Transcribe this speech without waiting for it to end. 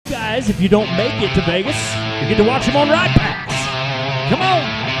guys, if you don't make it to Vegas, you get to watch them on Ride Pass. Come on.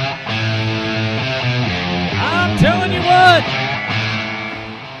 I'm telling you what.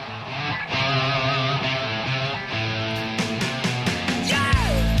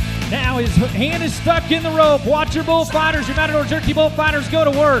 Now his hand is stuck in the rope. Watch your bullfighters, your Matador Jerky bullfighters go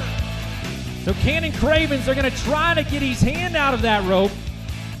to work. So Cannon Cravens are going to try to get his hand out of that rope.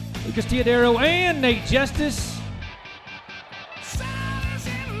 Lucas Teodoro and Nate Justice.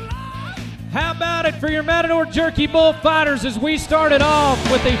 How about it for your Matador Jerky bullfighters as we started off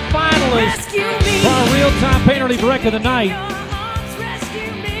with a finalist for our real-time Painter League wreck of the night.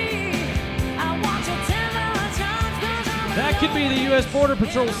 That could be the U.S. Border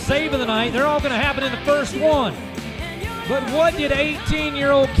Patrol save of the night. They're all going to happen in the first one. But what did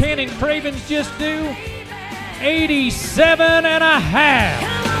 18-year-old Cannon Cravens just do? 87 and a half.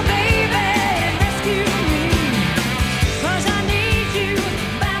 Come on, baby, rescue me, 'cause I need you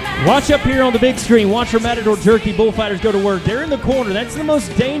by my Watch up here on the big screen. Watch our Matador Jerky bullfighters go to work. They're in the corner. That's the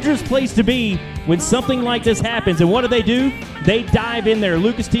most dangerous place to be when something like this happens. And what do? They dive in there.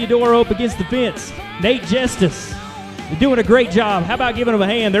 Lucas Teodoro up against the fence. Nate Justice. They're doing a great job. How about giving them a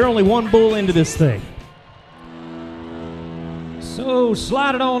hand? They're only one bull into this thing. So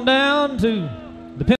slide it on down to